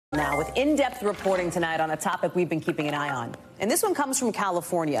Now, with in-depth reporting tonight on a topic we've been keeping an eye on. And this one comes from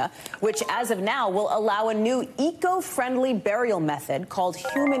California, which as of now will allow a new eco-friendly burial method called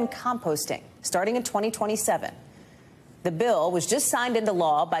human composting, starting in 2027. The bill was just signed into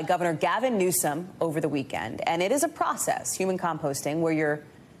law by Governor Gavin Newsom over the weekend, and it is a process, human composting, where your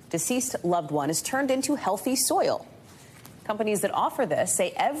deceased loved one is turned into healthy soil. Companies that offer this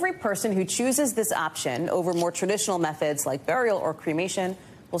say every person who chooses this option over more traditional methods like burial or cremation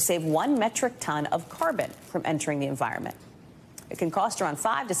will save 1 metric ton of carbon from entering the environment. It can cost around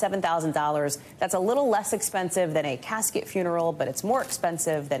 $5,000 to $7,000. That's a little less expensive than a casket funeral, but it's more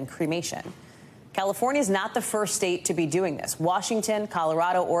expensive than cremation. California is not the first state to be doing this. Washington,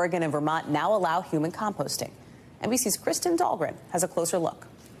 Colorado, Oregon, and Vermont now allow human composting. NBC's Kristen Dahlgren has a closer look.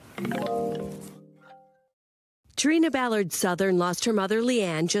 Trina Ballard Southern lost her mother,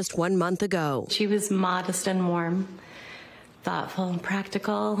 Leanne, just 1 month ago. She was modest and warm, thoughtful and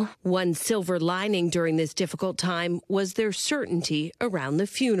practical. One silver lining during this difficult time was their certainty around the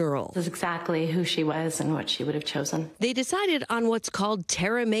funeral. This is exactly who she was and what she would have chosen. They decided on what's called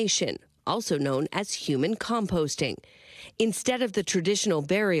cremation, also known as human composting. Instead of the traditional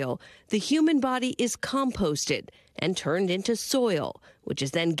burial, the human body is composted and turned into soil, which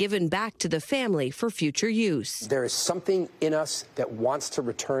is then given back to the family for future use. There is something in us that wants to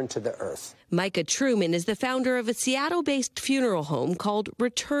return to the earth. Micah Truman is the founder of a Seattle-based funeral home called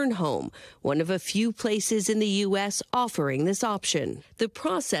Return Home, one of a few places in the U.S. offering this option. The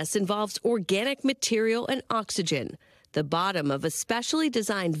process involves organic material and oxygen. The bottom of a specially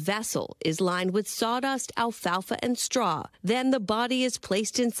designed vessel is lined with sawdust, alfalfa, and straw. Then the body is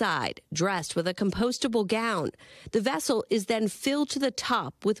placed inside, dressed with a compostable gown. The vessel is then filled to the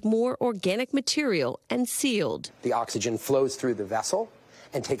top with more organic material and sealed. The oxygen flows through the vessel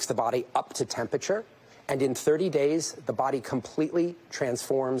and takes the body up to temperature. And in 30 days, the body completely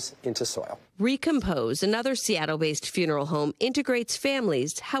transforms into soil. Recompose, another Seattle-based funeral home, integrates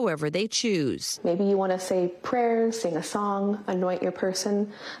families however they choose. Maybe you want to say prayers, sing a song, anoint your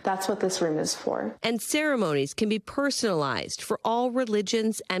person. That's what this room is for. And ceremonies can be personalized for all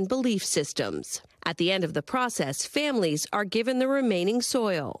religions and belief systems. At the end of the process, families are given the remaining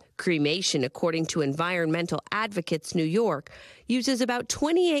soil. Cremation, according to Environmental Advocates New York, uses about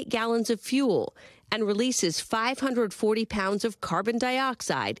 28 gallons of fuel and releases 540 pounds of carbon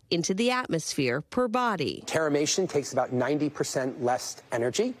dioxide into the atmosphere per body. Cremation takes about 90% less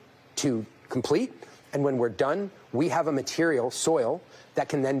energy to complete, and when we're done, we have a material, soil, that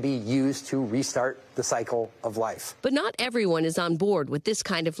can then be used to restart the cycle of life. But not everyone is on board with this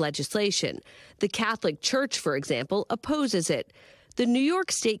kind of legislation. The Catholic Church, for example, opposes it. The New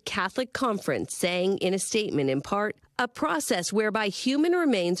York State Catholic Conference saying in a statement in part, a process whereby human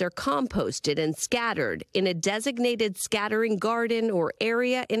remains are composted and scattered in a designated scattering garden or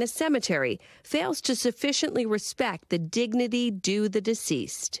area in a cemetery fails to sufficiently respect the dignity due the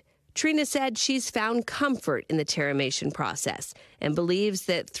deceased. Trina said she's found comfort in the cremation process and believes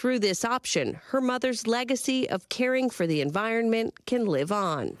that through this option, her mother's legacy of caring for the environment can live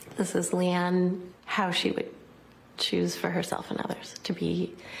on. This is Leanne, how she would choose for herself and others, to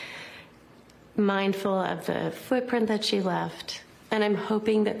be mindful of the footprint that she left. And I'm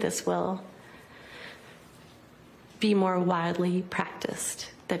hoping that this will be more widely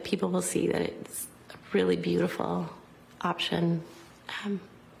practiced, that people will see that it's a really beautiful option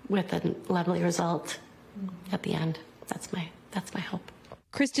with a lovely result at the end. That's my hope.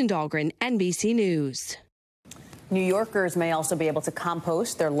 Kristen Dahlgren, NBC News. New Yorkers may also be able to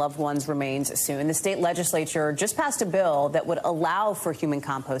compost their loved ones' remains soon. The state legislature just passed a bill that would allow for human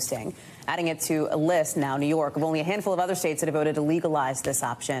composting, adding it to a list now, New York, of only a handful of other states that have voted to legalize this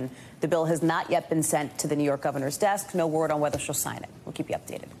option. The bill has not yet been sent to the New York governor's desk. No word on whether she'll sign it. We'll keep you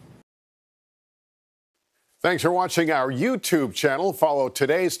updated. Thanks for watching our YouTube channel. Follow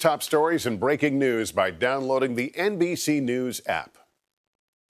today's top stories and breaking news by downloading the NBC News app.